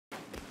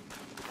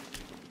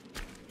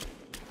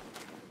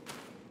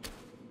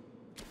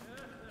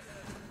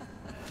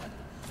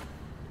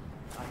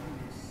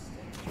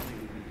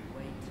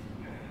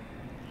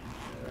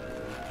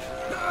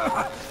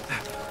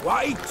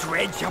Why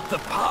dredge up the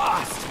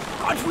past?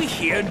 Aren't we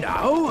here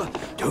now?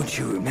 Don't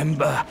you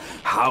remember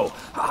how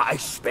I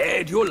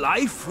spared your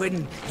life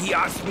when he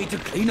asked me to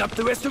clean up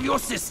the rest of your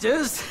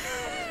sisters?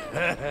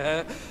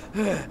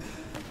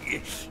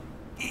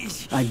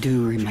 I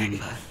do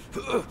remember.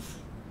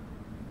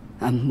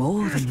 And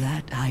more than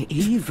that, I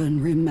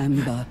even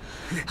remember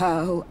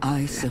how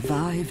I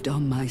survived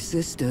on my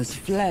sister's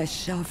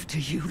flesh after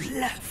you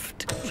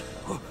left.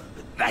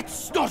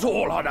 That's not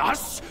all on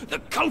us! The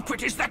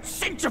culprit is that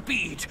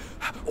centipede!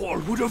 All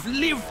would have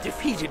lived if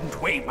he didn't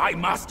weigh my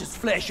master's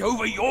flesh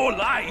over your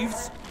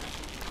lives!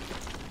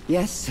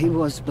 Yes, he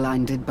was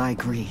blinded by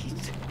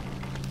greed.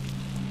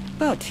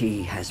 But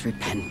he has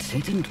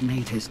repented and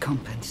made his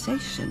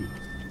compensation.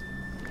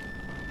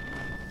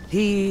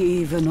 He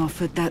even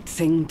offered that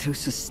thing to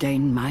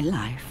sustain my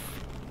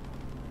life.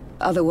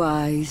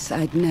 Otherwise,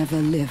 I'd never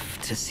live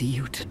to see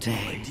you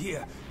today. My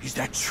dear, is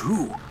that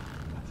true?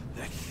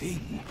 That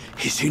thing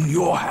is in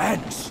your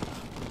hands.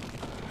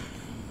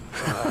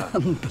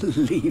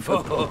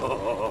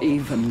 Unbelievable.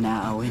 Even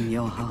now, in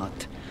your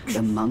heart,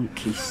 the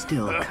monkey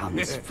still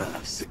comes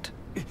first.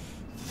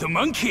 The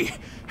monkey?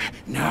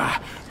 Nah,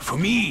 for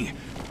me,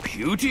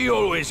 beauty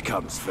always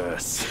comes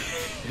first.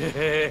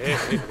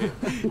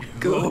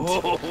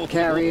 Good.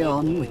 Carry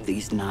on with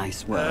these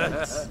nice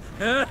words.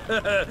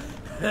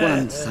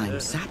 Once I'm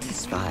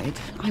satisfied,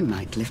 I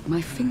might lift my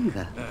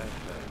finger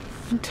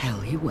and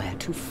tell you where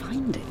to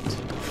find it.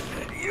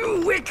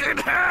 You wicked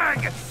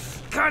hag!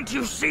 Can't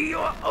you see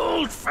your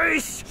old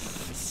face?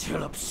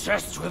 Still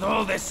obsessed with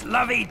all this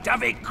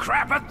lovey-dovey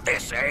crap at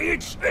this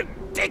age?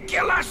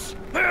 Ridiculous!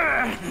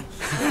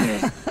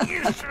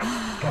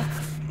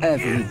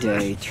 Every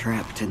day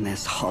trapped in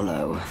this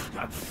hollow,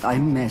 I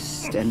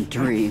missed and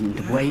dreamed,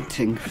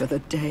 waiting for the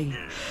day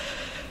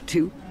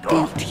to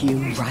eat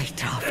you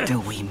right after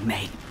we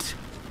mate,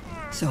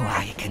 so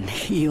I can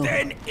heal.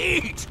 Then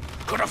eat!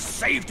 Could have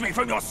saved me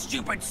from your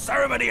stupid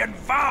ceremony and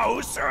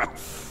vows!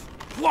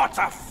 What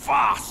a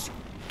farce!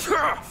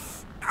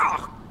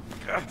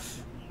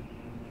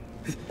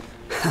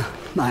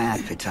 My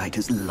appetite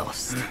is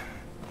lost,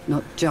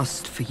 not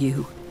just for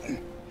you,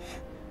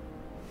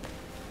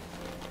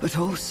 but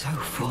also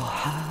for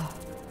her.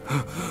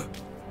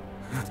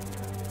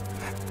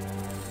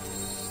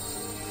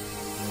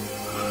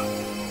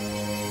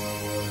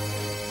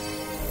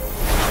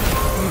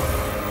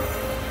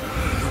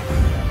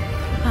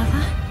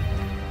 Mother?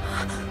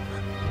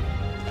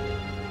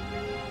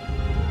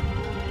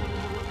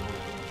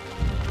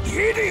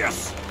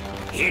 Hideous!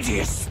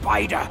 Hideous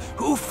spider!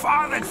 Who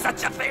fathered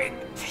such a thing?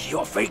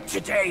 Your fate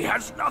today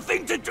has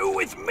nothing to do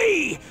with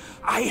me!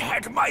 I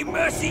had my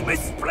mercy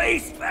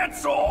misplaced,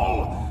 that's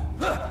all!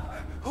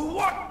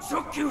 What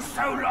took you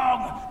so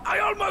long? I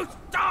almost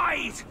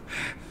died!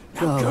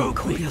 Now go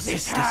call your quick,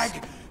 this sisters.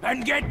 hag,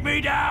 and get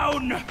me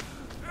down!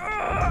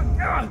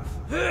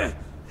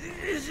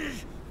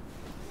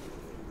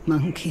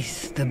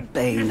 Monkey's the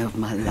bane of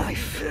my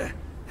life.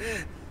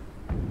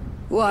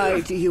 Why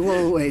do you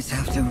always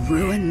have to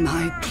ruin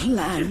my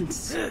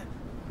plans?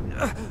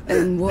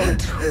 In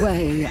what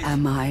way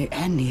am I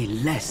any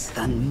less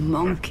than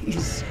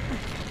monkeys?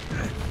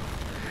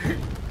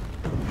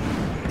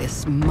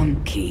 This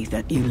monkey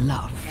that you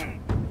love.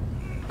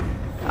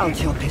 I'll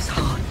chop his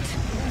heart,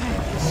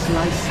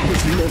 slice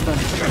his liver,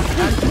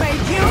 and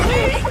make you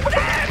eat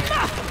them!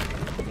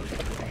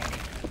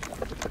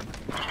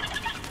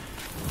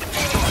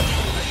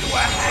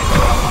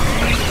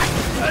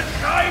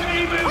 Time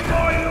me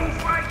before you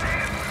fight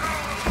him!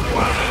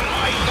 While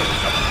I put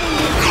the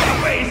fool in your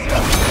face!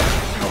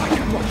 So I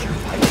can watch you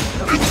fight the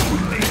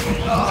fool.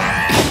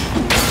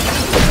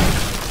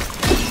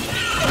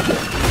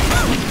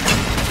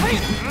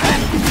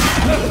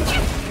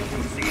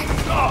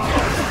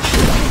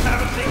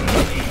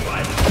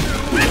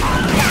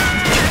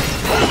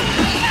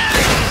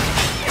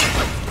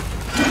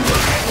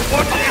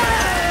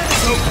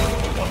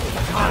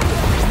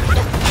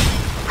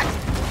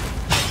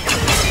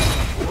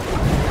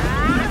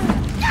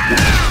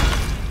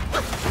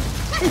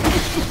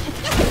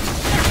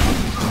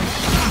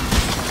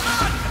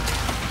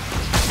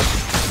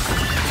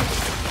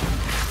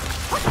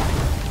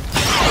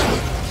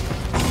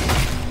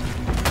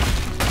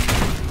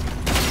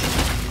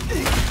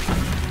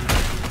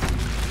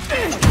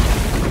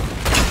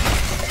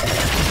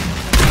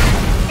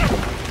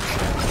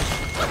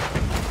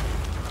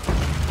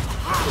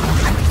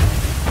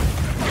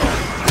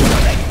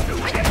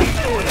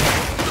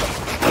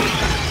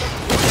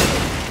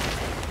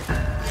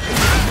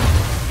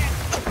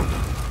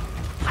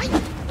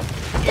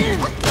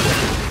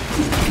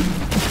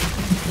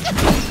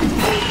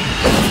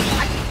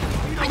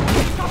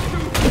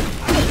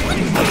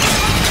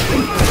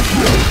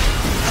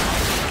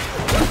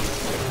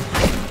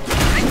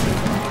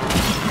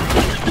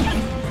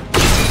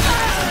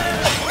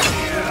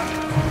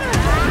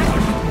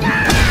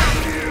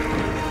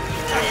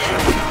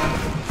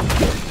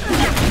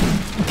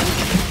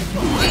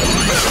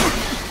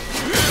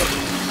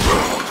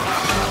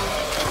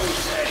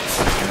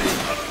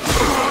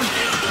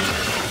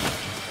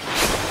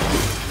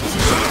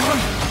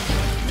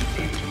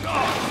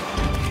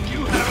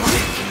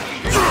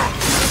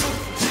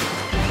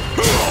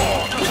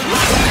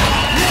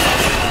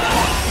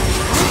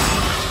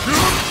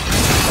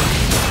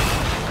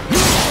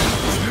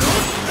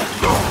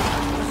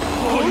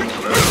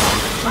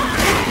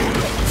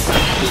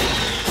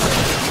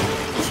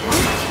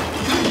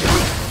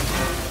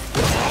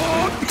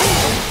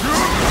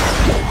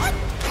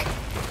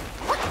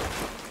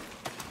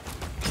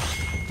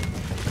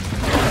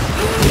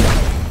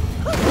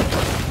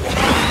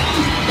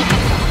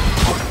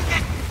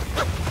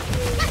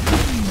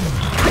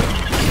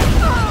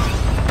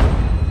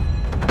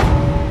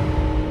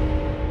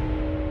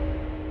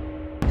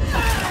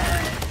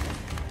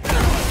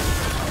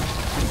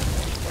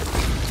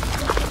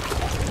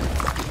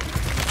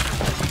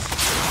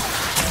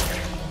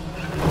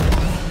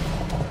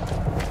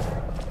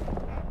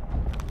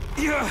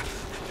 Yeah.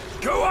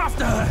 Go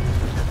after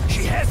her!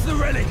 She has the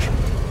relic!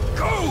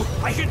 Go!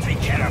 I can take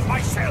care of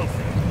myself!